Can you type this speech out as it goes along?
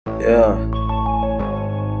Yeah.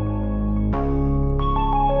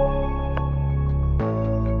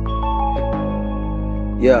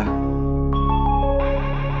 Yeah.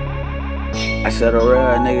 I said a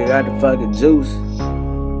real nigga got the fucking juice.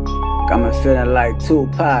 Got me feeling like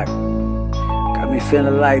Tupac. Got me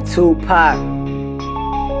feeling like Tupac.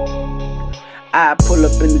 I pull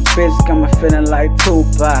up in the bitch, got me feeling like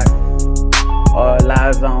Tupac. All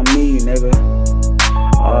eyes on me, nigga.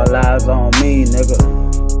 All eyes on me, nigga.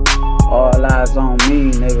 All eyes on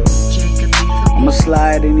me, nigga. I'ma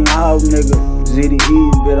slide in the hoe, nigga.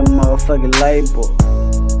 ZDE bit a motherfucking label.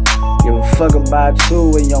 Give a fuck about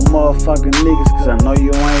you and your motherfucking niggas, cause I know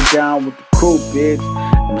you ain't down with the crew, bitch.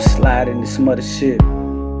 I'ma slide in this mother shit.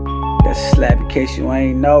 That's a slap in case you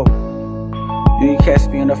ain't know. You can catch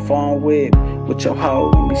me on the phone with your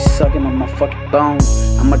hoe and be sucking on my fucking bone.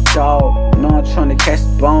 I'm a dog, know I'm tryna catch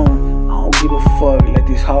the bone. I don't give a fuck, let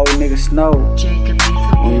these whole niggas know.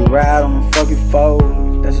 When you ride on a fucking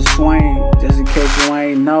fold, that's a swing, just in case you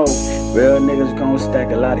ain't know. Real niggas gon'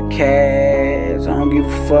 stack a lot of cash. I don't give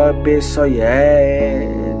a fuck, bitch, so your ass.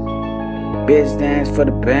 Bitch dance for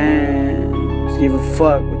the bands. Give a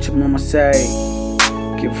fuck what your mama say.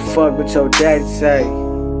 Give a fuck what your daddy say.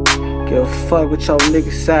 Give a fuck what your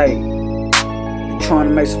niggas say. You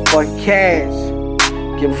tryna make some fucking cash.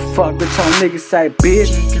 Give a fuck what your niggas say,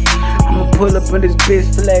 bitch. I'ma pull up in this bitch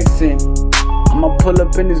flexing. I'ma pull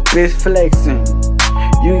up in this bitch flexing.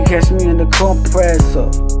 You can catch me in the compressor.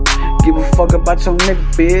 Give a fuck about your nigga,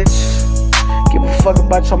 bitch. Give a fuck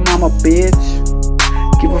about your mama, bitch.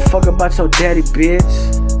 Give a fuck about your daddy, bitch.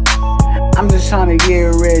 I'm just tryna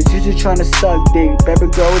get rich, you just tryna suck dick. Baby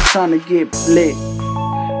girl, we tryna get lit.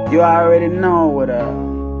 You already know what up.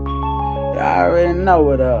 You already know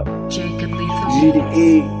what up.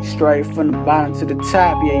 GDE, straight from the bottom to the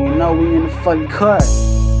top. Yeah, you know we in the fucking cut.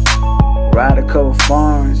 Ride a couple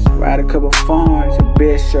farms, ride a couple farms. Your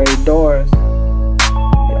bitch straight adores.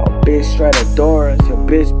 Your bitch straight adores. Your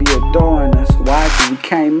bitch be adoring us. Why? Cause we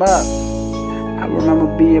came up. I remember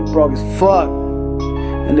being broke as fuck,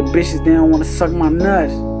 and the bitches didn't wanna suck my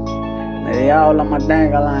nuts. Now they all on my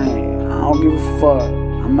dangle line. I don't give a fuck.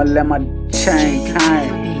 I'ma let my chain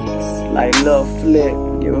kind like Lil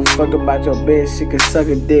Flip. Give a fuck about your bitch, she can suck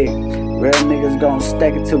a dick. Real niggas gon'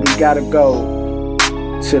 stack it till we gotta go.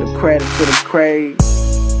 To the credit, to the crave.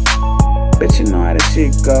 Bitch, you know how that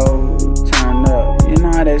shit go. Turn up, you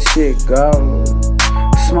know how that shit go.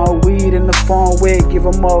 Smoke weed in the phone with. Give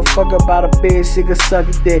a motherfucker about a bitch, she can suck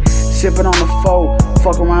a dick. Sippin' on the phone,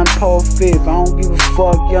 fuck around the pole fifth. I don't give a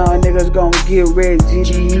fuck, young niggas gon' get rich.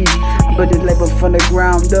 GDE, I put this label from the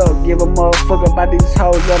ground up. Give a motherfucker about these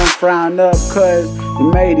hoes, let them frown up. Cause we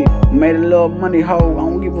made it, we made a little money hoe. I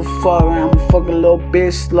don't give a fuck, I'ma fuck a little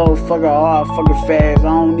bitch slow. Fuck her hard, fuck her fast, I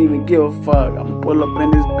don't even give a fuck. I'ma pull up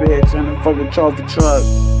in this bitch in a fucking trophy truck.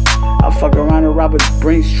 I fuck around and rob a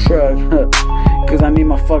Brinks truck. Cause I need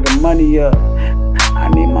my fucking money up. I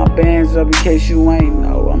need my bands up in case you ain't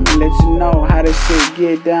know. I'ma let you know how this shit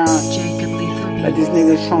get down. Like these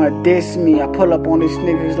niggas tryna diss me. I pull up on these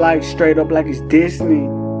niggas like straight up like it's Disney.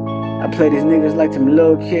 I play these niggas like them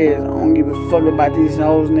little kids. I don't give a fuck about these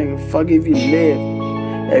hoes, nigga. Fuck if you live.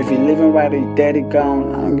 If you living right or your daddy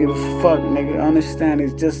gone, I don't give a fuck, nigga. Understand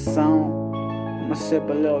it's just a song. I'ma sip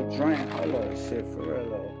a little drink. Hold up, shit for real.